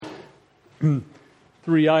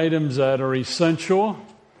three items that are essential,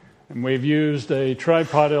 and we've used a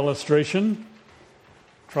tripod illustration.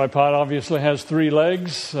 Tripod obviously has three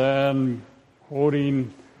legs, and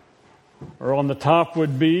holding or on the top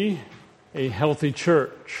would be a healthy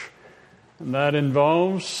church, and that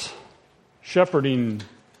involves shepherding,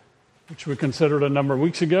 which we considered a number of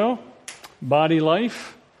weeks ago, body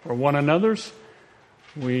life for one another's.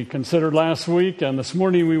 We considered last week, and this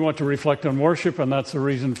morning we want to reflect on worship, and that's the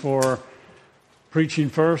reason for preaching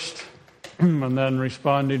first and then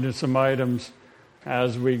responding to some items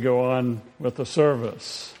as we go on with the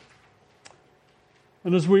service.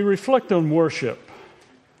 And as we reflect on worship,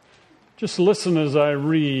 just listen as I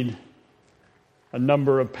read a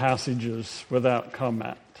number of passages without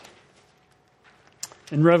comment.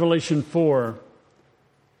 In Revelation 4,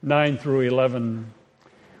 9 through 11,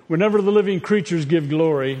 whenever the living creatures give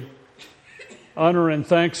glory, honor, and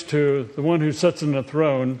thanks to the one who sits on the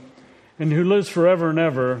throne and who lives forever and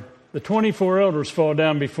ever, the 24 elders fall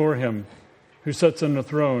down before him who sits on the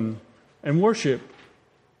throne and worship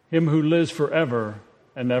him who lives forever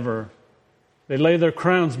and ever. They lay their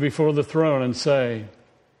crowns before the throne and say,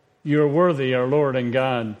 "You are worthy, our Lord and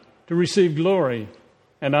God, to receive glory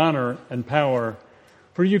and honor and power,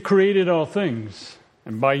 for you created all things,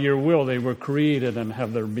 and by your will they were created and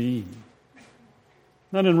have their being."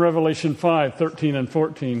 Then in Revelation 5, 13 and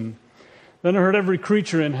 14, then I heard every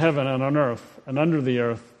creature in heaven and on earth and under the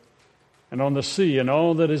earth and on the sea and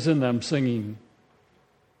all that is in them singing,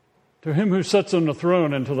 "To him who sits on the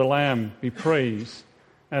throne and to the Lamb be praise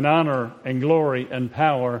and honor and glory and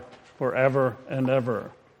power forever and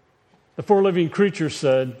ever." The four living creatures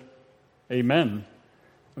said, "Amen."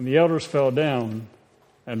 And the elders fell down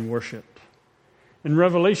and worshiped. In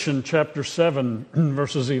Revelation chapter 7,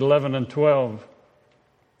 verses 11 and 12,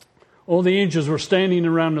 all the angels were standing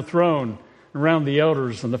around the throne, around the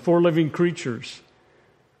elders and the four living creatures.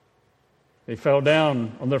 They fell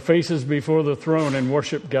down on their faces before the throne and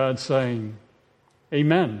worshiped God, saying,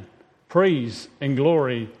 "Amen. Praise and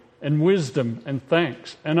glory and wisdom and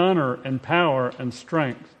thanks and honor and power and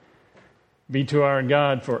strength be to our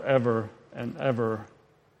God forever and ever.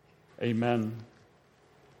 Amen."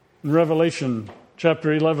 In Revelation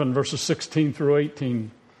chapter 11, verses 16 through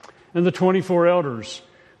 18, and the 24 elders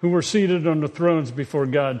who were seated on the thrones before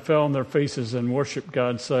God fell on their faces and worshiped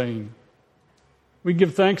God, saying, "We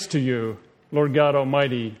give thanks to you, Lord God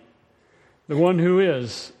Almighty, the one who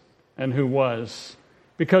is and who was,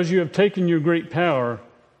 because you have taken your great power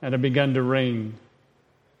and have begun to reign.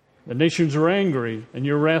 The nations are angry, and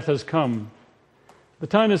your wrath has come. The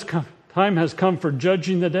time has come for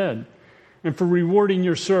judging the dead and for rewarding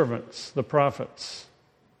your servants, the prophets,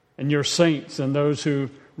 and your saints and those who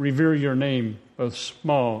revere your name, both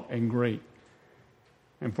small and great,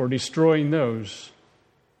 and for destroying those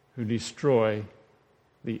who destroy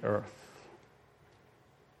the earth."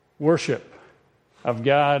 Worship of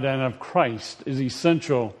God and of Christ is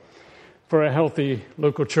essential for a healthy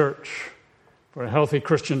local church, for a healthy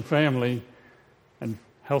Christian family, and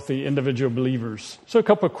healthy individual believers. So a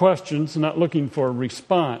couple of questions, not looking for a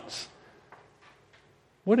response.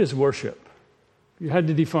 What is worship? If you had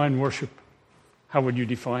to define worship, how would you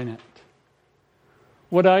define it?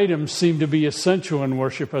 What items seem to be essential in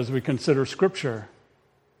worship as we consider Scripture?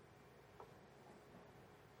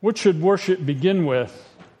 What should worship begin with,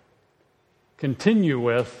 continue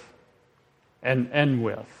with, and end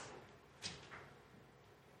with?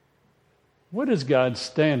 What is God's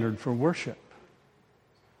standard for worship?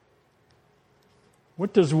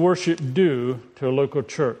 What does worship do to a local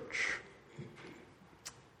church,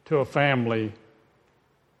 to a family,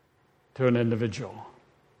 to an individual?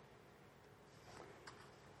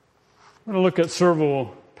 I'm going to look at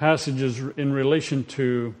several passages in relation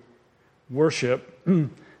to worship.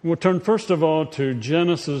 We'll turn first of all to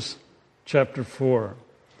Genesis chapter 4.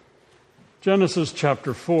 Genesis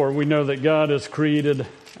chapter 4, we know that God has created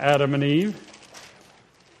Adam and Eve,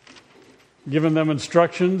 given them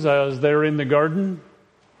instructions as they're in the garden.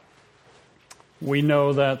 We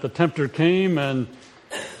know that the tempter came and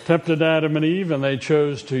tempted Adam and Eve, and they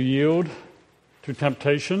chose to yield to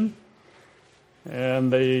temptation.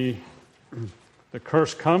 And the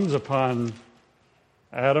curse comes upon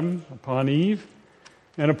Adam, upon Eve,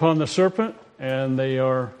 and upon the serpent, and they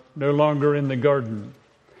are no longer in the garden.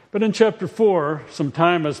 But in chapter 4, some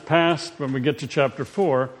time has passed when we get to chapter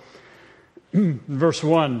 4. Verse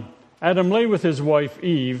 1, Adam lay with his wife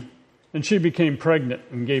Eve, and she became pregnant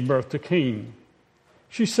and gave birth to Cain.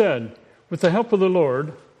 She said, "With the help of the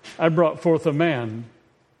Lord, I brought forth a man."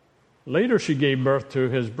 Later she gave birth to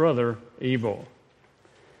his brother Abel.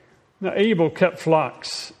 Now Abel kept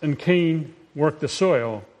flocks, and Cain worked the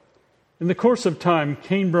soil. In the course of time,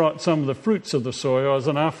 Cain brought some of the fruits of the soil as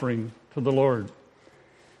an offering to the Lord.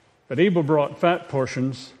 But Abel brought fat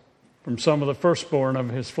portions from some of the firstborn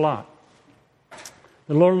of his flock.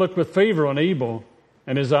 The Lord looked with favor on Abel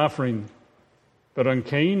and his offering, but on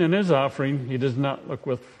Cain and his offering he does not look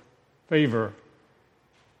with favor.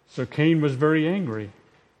 So Cain was very angry,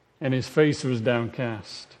 and his face was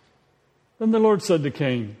downcast. Then the Lord said to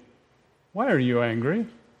Cain, "Why are you angry?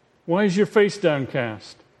 Why is your face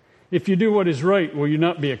downcast? If you do what is right, will you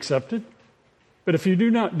not be accepted? But if you do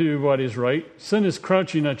not do what is right, sin is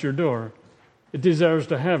crouching at your door. It desires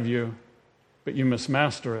to have you, but you must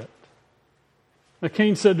master it." Now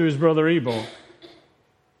Cain said to his brother Abel,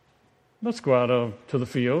 "Let's go out to the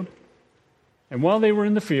field." And while they were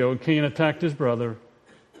in the field, Cain attacked his brother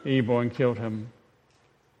Abel and killed him.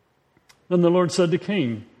 Then the Lord said to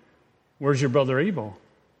Cain, "Where's your brother Abel?"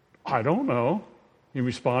 "I don't know," he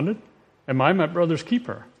responded. "Am I my brother's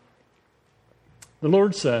keeper?" The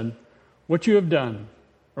Lord said, "What you have done,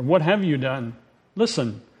 or what have you done?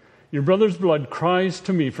 Listen, your brother's blood cries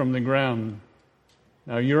to me from the ground.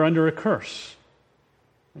 Now you're under a curse,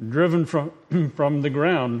 and driven from the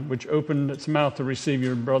ground, which opened its mouth to receive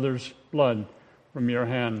your brother's blood from your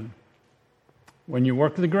hand. When you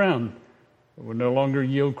work the ground, it will no longer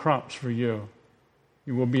yield crops for you.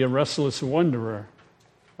 You will be a restless wanderer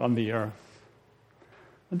on the earth."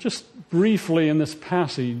 And just briefly in this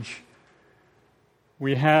passage,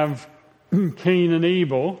 we have Cain and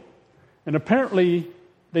Abel, and apparently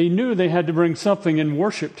they knew they had to bring something in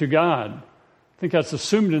worship to God. I think that's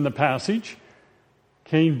assumed in the passage.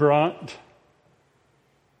 Cain brought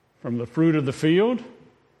from the fruit of the field.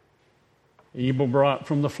 Abel brought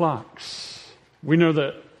from the flocks. We know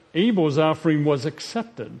that Abel's offering was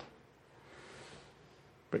accepted,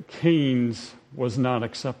 but Cain's was not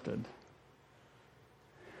accepted.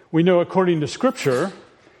 We know according to Scripture,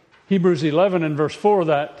 Hebrews 11 and verse 4,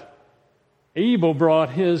 that Abel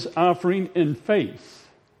brought his offering in faith.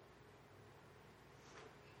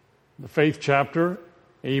 The faith chapter,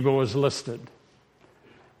 Abel is listed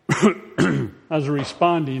as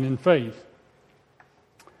responding in faith.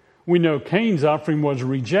 We know Cain's offering was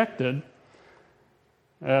rejected,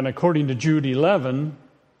 and according to Jude 11,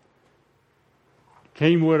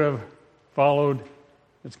 Cain would have followed,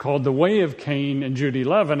 it's called the way of Cain in Jude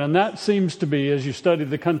 11, and that seems to be, as you study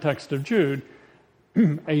the context of Jude,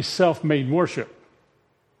 a self-made worship.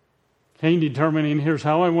 Cain determining, here's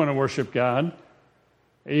how I want to worship God.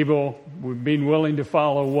 Abel being willing to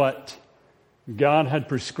follow what God had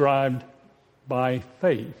prescribed by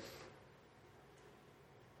faith.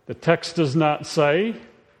 The text does not say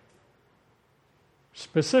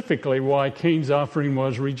specifically why Cain's offering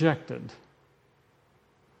was rejected.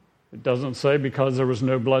 It doesn't say because there was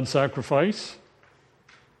no blood sacrifice,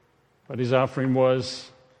 but his offering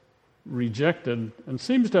was rejected and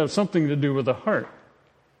seems to have something to do with the heart.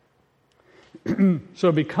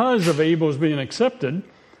 So because of Abel's being accepted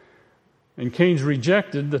and Cain's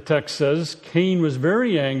rejected, the text says Cain was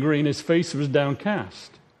very angry and his face was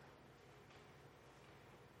downcast.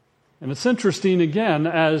 And it's interesting again,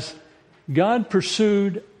 as God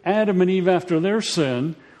pursued Adam and Eve after their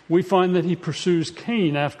sin, we find that he pursues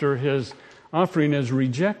Cain after his offering is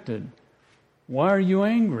rejected. Why are you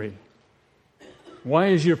angry? Why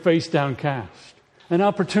is your face downcast? An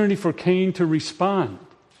opportunity for Cain to respond.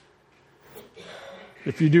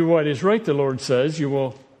 If you do what is right, the Lord says,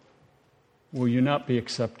 will you not be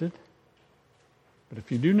accepted? But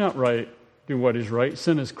if you do not do what is right,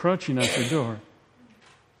 sin is crouching at your door.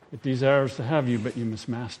 It desires to have you, but you must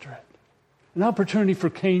master it. An opportunity for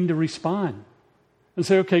Cain to respond and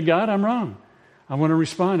say, okay, God, I'm wrong. I want to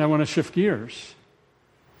respond. I want to shift gears.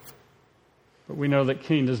 But we know that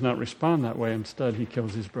Cain does not respond that way. Instead, he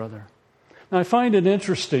kills his brother. Now, I find it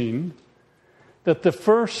interesting that the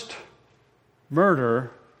first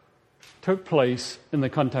murder took place in the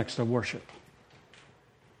context of worship.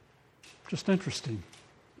 Just interesting.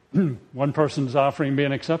 One person's offering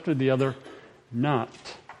being accepted, the other not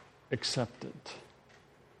accepted.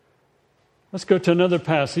 Let's go to another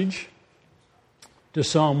passage, to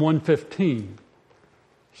Psalm 115.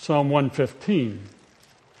 Psalm 115.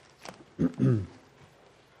 We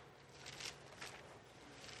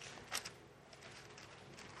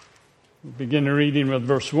begin reading with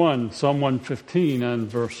verse 1, Psalm 115 and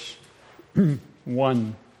verse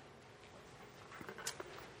 1.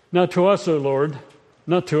 Not to us, O Lord,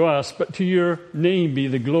 not to us, but to your name be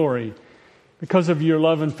the glory, because of your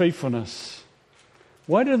love and faithfulness.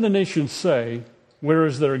 Why do the nations say, where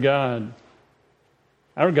is their God?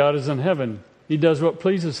 Our God is in heaven. He does what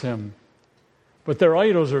pleases him. But their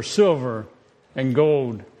idols are silver and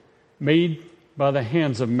gold, made by the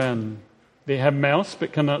hands of men. They have mouths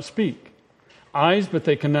but cannot speak, eyes but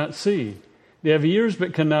they cannot see. They have ears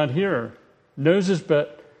but cannot hear, noses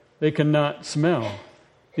but they cannot smell.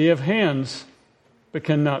 They have hands but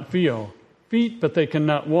cannot feel, feet but they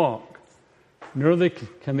cannot walk, nor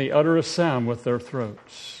can they utter a sound with their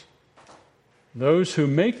throats. Those who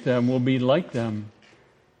make them will be like them,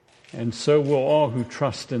 and so will all who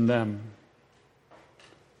trust in them.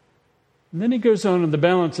 And then he goes on in the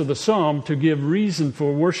balance of the psalm to give reason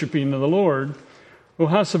for worshiping the Lord. O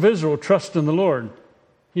house of Israel, trust in the Lord.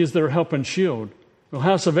 He is their help and shield. O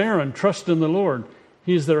house of Aaron, trust in the Lord.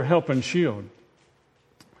 He is their help and shield.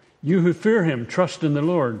 You who fear him, trust in the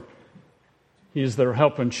Lord. He is their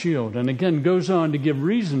help and shield. And again goes on to give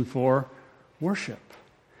reason for worship.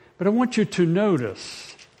 But I want you to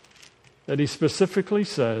notice that he specifically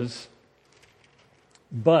says,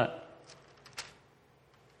 but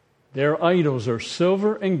their idols are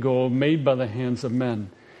silver and gold made by the hands of men.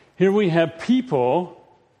 Here we have people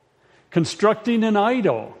constructing an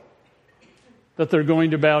idol that they're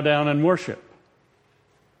going to bow down and worship.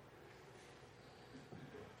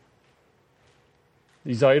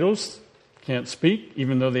 These idols can't speak,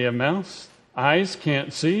 even though they have mouths. Eyes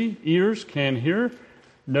can't see, ears can't hear,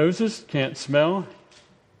 noses can't smell,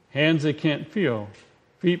 hands they can't feel,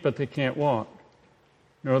 feet but they can't walk,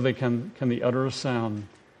 nor can they utter a sound.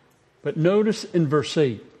 But notice in verse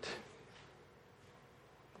 8,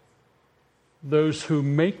 those who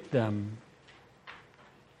make them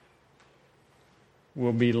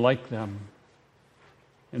will be like them,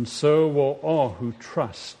 and so will all who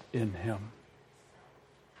trust in him.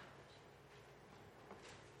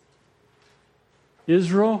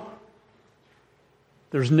 Israel,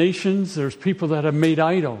 there's nations, there's people that have made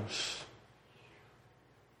idols.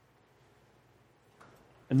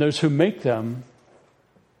 And those who make them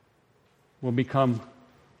will become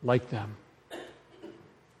like them.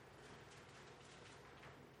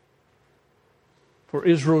 For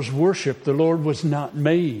Israel's worship, the Lord was not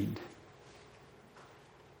made.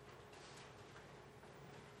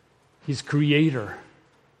 He's creator,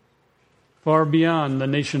 far beyond the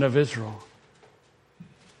nation of Israel.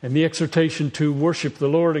 And the exhortation to worship the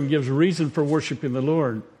Lord and gives reason for worshiping the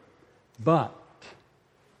Lord. But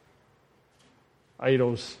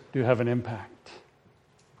idols do have an impact.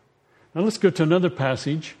 Now let's go to another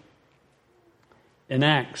passage in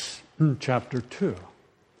Acts chapter 2.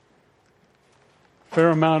 Fair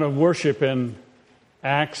amount of worship in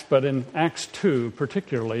Acts, but in Acts 2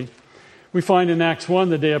 particularly. We find in Acts 1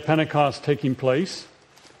 the day of Pentecost taking place.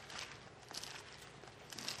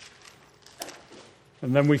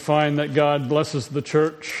 And then we find that God blesses the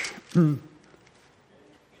church. And,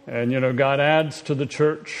 God adds to the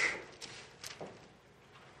church.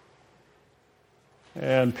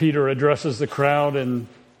 And Peter addresses the crowd in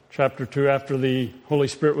chapter 2 after the Holy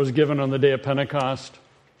Spirit was given on the day of Pentecost.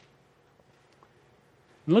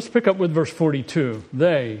 And let's pick up with verse 42.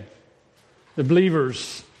 They, the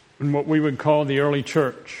believers in what we would call the early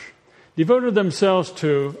church, devoted themselves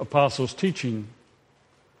to apostles' teaching,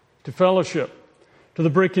 to fellowship, to the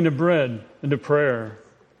breaking of bread, and to prayer.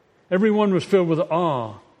 Everyone was filled with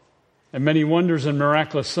awe, and many wonders and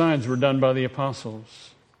miraculous signs were done by the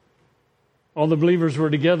apostles. All the believers were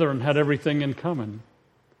together and had everything in common.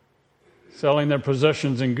 Selling their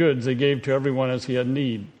possessions and goods, they gave to everyone as he had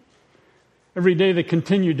need. Every day they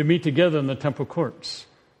continued to meet together in the temple courts.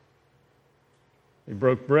 They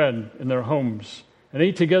broke bread in their homes and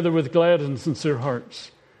ate together with glad and sincere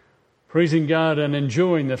hearts, praising God and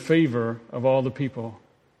enjoying the favor of all the people.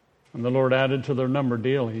 And the Lord added to their number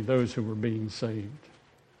daily those who were being saved.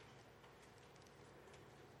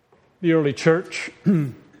 The early church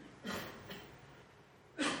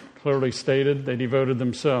clearly stated they devoted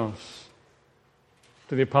themselves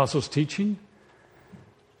to the apostles' teaching.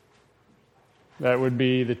 That would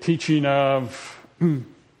be the teaching of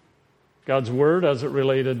God's Word as it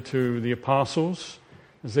related to the apostles,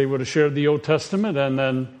 as they would have shared the Old Testament and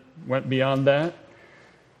then went beyond that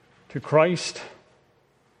to Christ,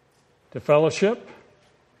 to fellowship.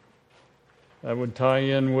 That would tie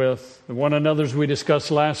in with the one another's we discussed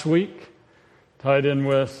last week, tied in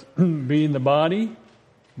with being the body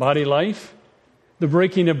life. The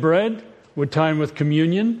breaking of bread would tie in with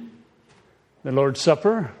communion, the Lord's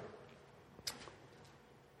Supper,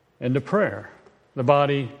 and to prayer, the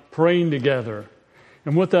body praying together.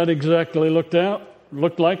 And what that exactly looked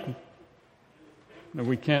like,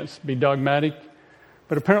 we can't be dogmatic,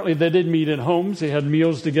 but apparently they did meet in homes, they had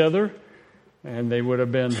meals together, and they would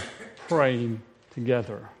have been praying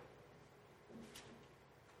together.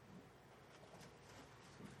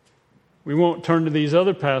 We won't turn to these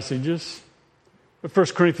other passages, but 1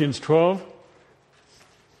 Corinthians 12,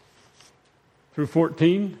 through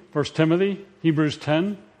 14, 1 Timothy, Hebrews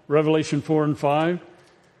 10, Revelation 4 and 5,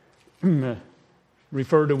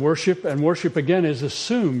 refer to worship, and worship again is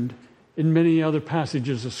assumed in many other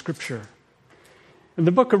passages of Scripture. In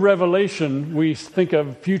the book of Revelation, we think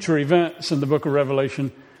of future events in the book of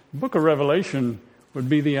Revelation. The book of Revelation would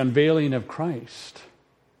be the unveiling of Christ.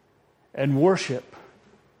 And worship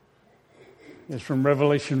is from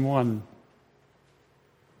Revelation 1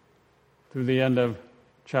 through the end of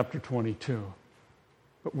chapter 22.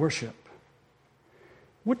 But worship.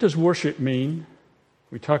 What does worship mean?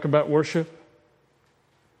 We talk about worship.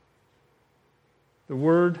 The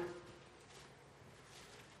word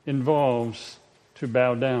involves to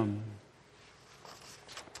bow down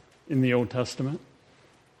in the Old Testament,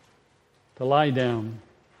 to lie down,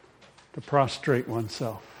 to prostrate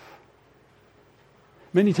oneself.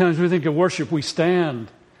 Many times we think of worship, we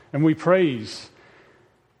stand and we praise,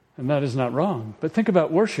 and that is not wrong. But think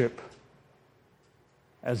about worship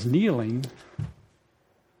as kneeling,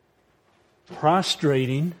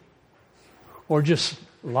 prostrating, or just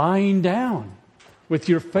lying down with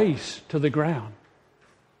your face to the ground.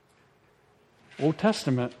 Old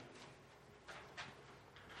Testament,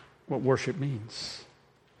 what worship means.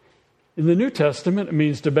 In the New Testament, it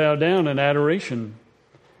means to bow down in adoration,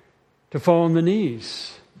 to fall on the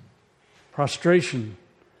knees, prostration,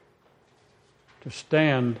 to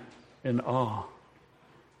stand in awe.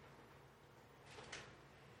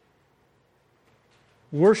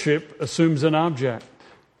 Worship assumes an object.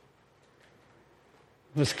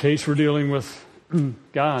 In this case, we're dealing with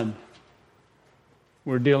God.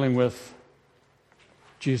 We're dealing with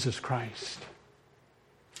Jesus Christ.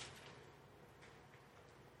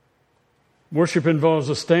 Worship involves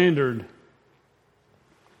a standard.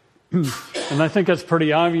 And I think that's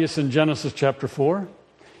pretty obvious in Genesis chapter 4.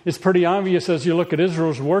 It's pretty obvious as you look at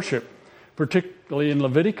Israel's worship, particularly in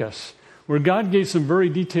Leviticus, where God gave some very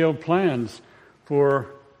detailed plans for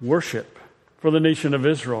worship for the nation of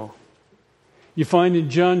Israel. You find in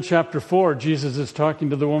John chapter 4, Jesus is talking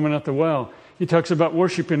to the woman at the well. He talks about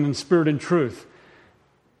worshiping in spirit and truth.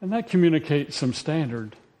 And that communicates some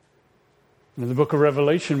standard. And in the book of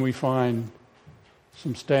Revelation, we find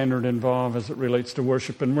some standard involved as it relates to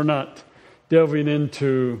worship. And we're not delving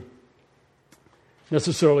into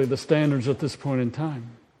necessarily the standards at this point in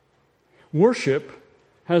time. Worship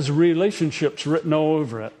has relationships written all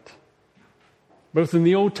over it, both in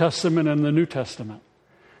the Old Testament and the New Testament.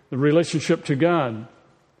 The relationship to God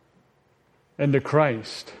and to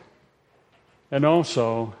Christ, and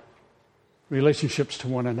also relationships to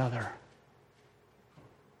one another.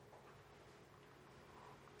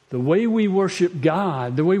 The way we worship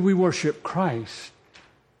God, the way we worship Christ,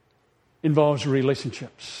 involves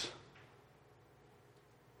relationships.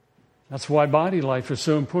 That's why body life is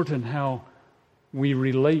so important, how we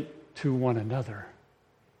relate to one another.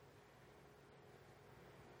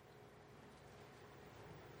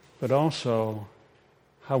 But also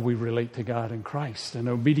how we relate to God and Christ, and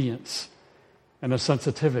obedience and a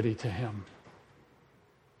sensitivity to Him.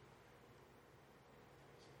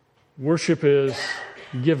 Worship is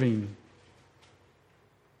giving,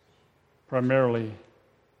 primarily,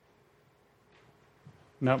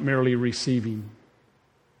 not merely receiving.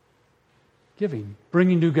 Giving,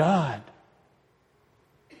 bringing to God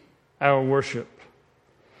our worship.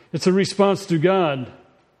 It's a response to God,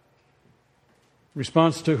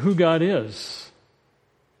 response to who God is,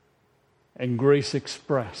 and grace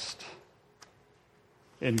expressed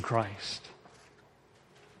in Christ.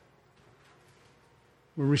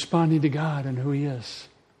 We're responding to God and who He is,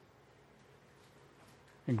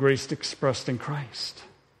 and grace expressed in Christ.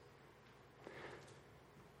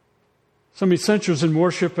 Some essentials in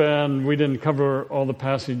worship, and we didn't cover all the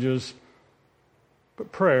passages,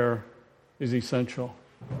 but prayer is essential.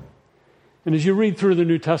 And as you read through the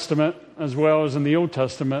New Testament, as well as in the Old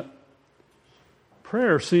Testament,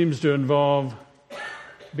 prayer seems to involve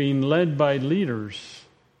being led by leaders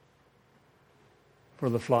for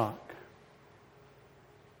the flock.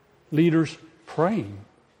 Leaders praying,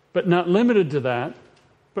 but not limited to that,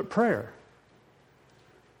 but prayer.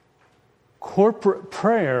 Corporate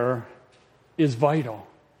prayer is vital.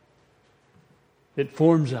 It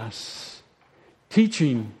forms us.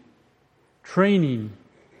 Teaching, training,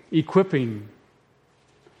 equipping,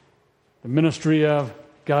 the ministry of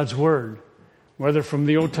God's Word, whether from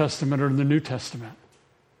the Old Testament or the New Testament.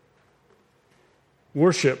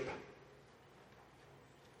 Worship,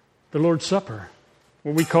 the Lord's Supper,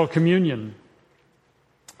 what we call communion,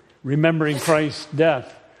 remembering Christ's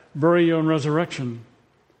death, burial, and resurrection.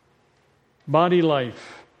 Body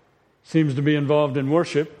life seems to be involved in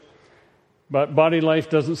worship, but body life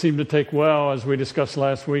doesn't seem to take well, as we discussed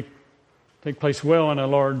last week, take place well in a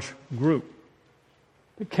large group.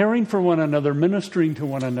 But caring for one another, ministering to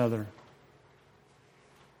one another.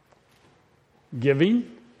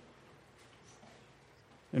 Giving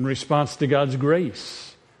in response to God's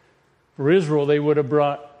grace. For Israel, they would have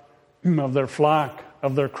brought of their flock,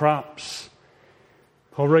 of their crops.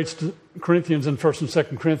 Paul writes to Corinthians in 1 and 2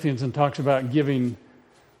 Corinthians and talks about giving,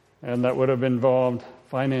 and that would have involved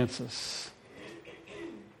finances.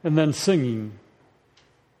 And then singing.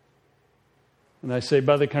 And I say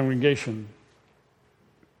by the congregation.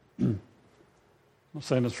 I'm not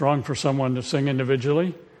saying it's wrong for someone to sing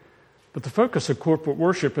individually, but the focus of corporate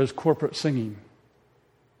worship is corporate singing.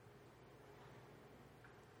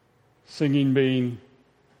 Singing being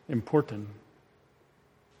important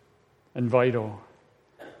and vital.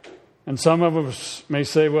 And some of us may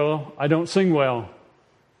say, well, I don't sing well.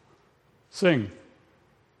 Sing.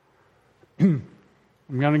 I'm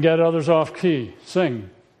going to get others off key. Sing.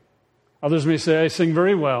 Others may say, I sing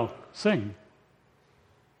very well. Sing.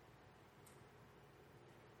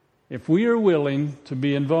 If we are willing to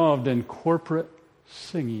be involved in corporate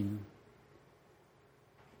singing,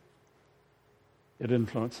 it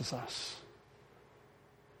influences us.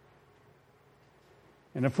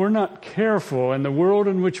 And if we're not careful, in the world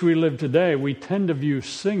in which we live today, we tend to view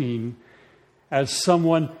singing as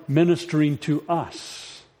someone ministering to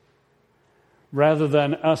us, rather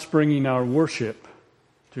than us bringing our worship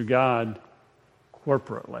to God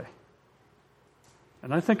corporately.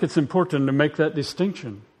 And I think it's important to make that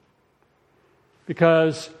distinction,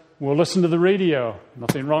 because we'll listen to the radio,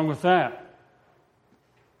 nothing wrong with that.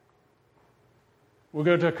 We'll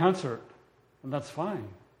go to a concert, and that's fine.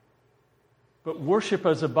 But worship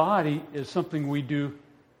as a body is something we do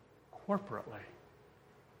corporately,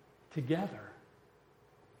 together.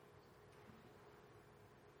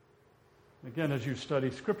 Again, as you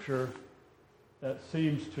study Scripture, that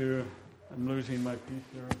seems to, I'm losing my piece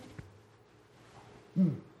here,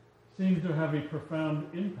 seems to have a profound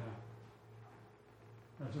impact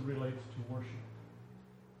as it relates to worship.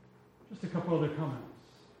 Just a couple other comments.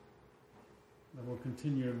 Then we'll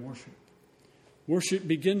continue in worship. Worship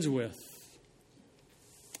begins with,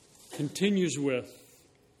 continues with,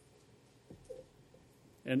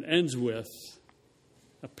 and ends with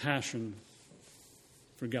a passion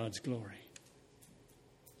for God's glory.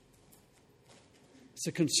 It's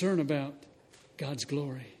a concern about God's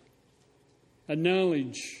glory. A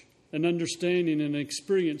knowledge, an understanding, and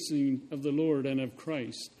experiencing of the Lord and of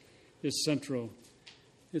Christ is central.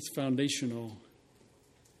 It's foundational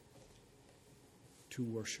to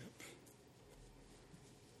worship.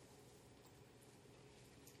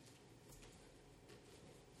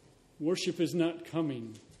 Worship is not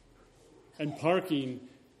coming and parking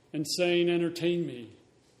and saying, entertain me.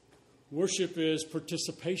 Worship is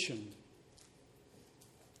participation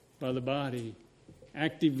by the body,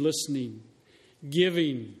 active listening,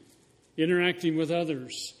 giving, interacting with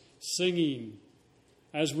others, singing,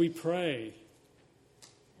 as we pray,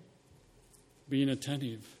 being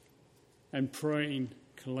attentive, and praying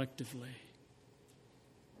collectively.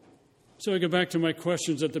 So I go back to my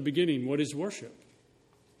questions at the beginning. What is worship?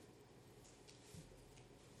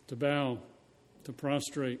 To bow, to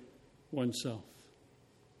prostrate oneself.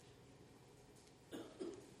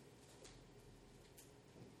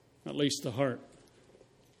 At least the heart.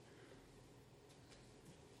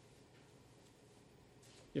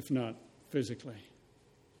 If not physically.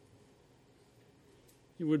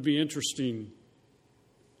 It would be interesting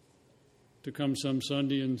to come some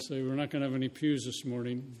Sunday and say, we're not going to have any pews this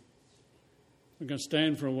morning. We're going to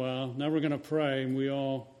stand for a while. Now we're going to pray, and we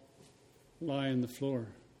all lie on the floor.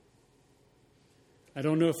 I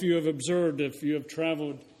don't know if you have observed, if you have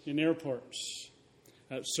traveled in airports,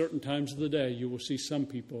 at certain times of the day, you will see some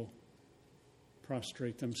people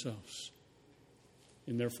prostrate themselves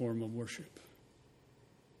in their form of worship,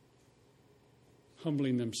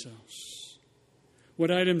 humbling themselves.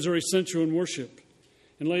 What items are essential in worship?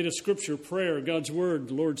 In light of Scripture, prayer, God's Word,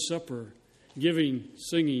 the Lord's Supper, giving,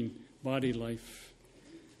 singing, body life.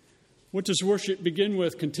 What does worship begin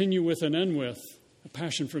with, continue with, and end with? A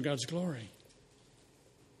passion for God's glory.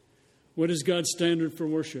 What is God's standard for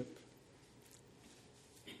worship?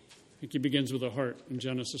 I think he begins with a heart in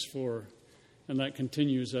Genesis 4, and that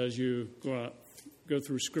continues as you go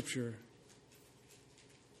through Scripture.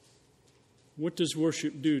 What does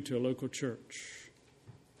worship do to a local church?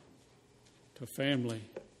 To a family,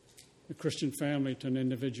 a Christian family, to an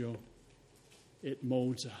individual? It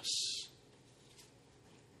molds us.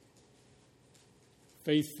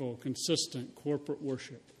 Faithful, consistent, corporate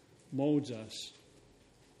worship molds us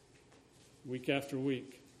week after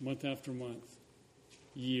week, month after month,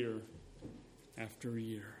 year after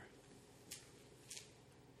year.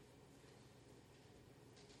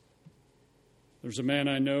 There's a man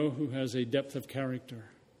I know who has a depth of character.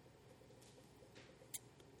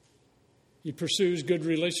 He pursues good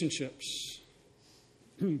relationships,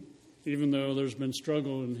 even though there's been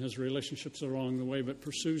struggle in his relationships along the way, but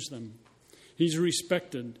pursues them. He's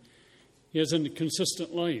respected. He has a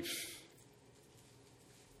consistent life,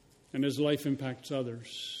 and his life impacts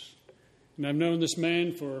others. And I've known this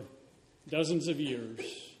man for dozens of years.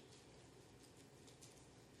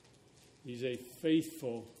 He's a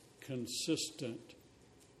faithful, consistent,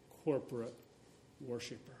 corporate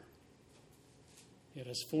worshiper. It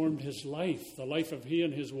has formed his life, the life of he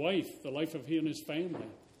and his wife, the life of he and his family.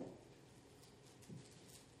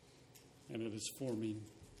 And it is forming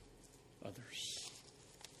others.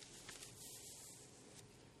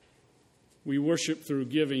 We worship through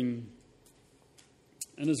giving.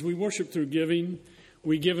 And as we worship through giving,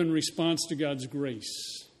 we give in response to God's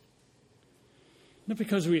grace. Not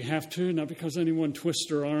because we have to, not because anyone twists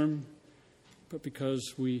our arm, but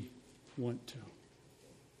because we want to.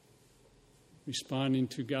 Responding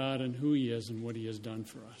to God and who He is and what He has done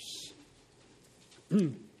for us.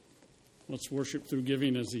 Let's worship through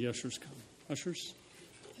giving as the ushers come. Ushers?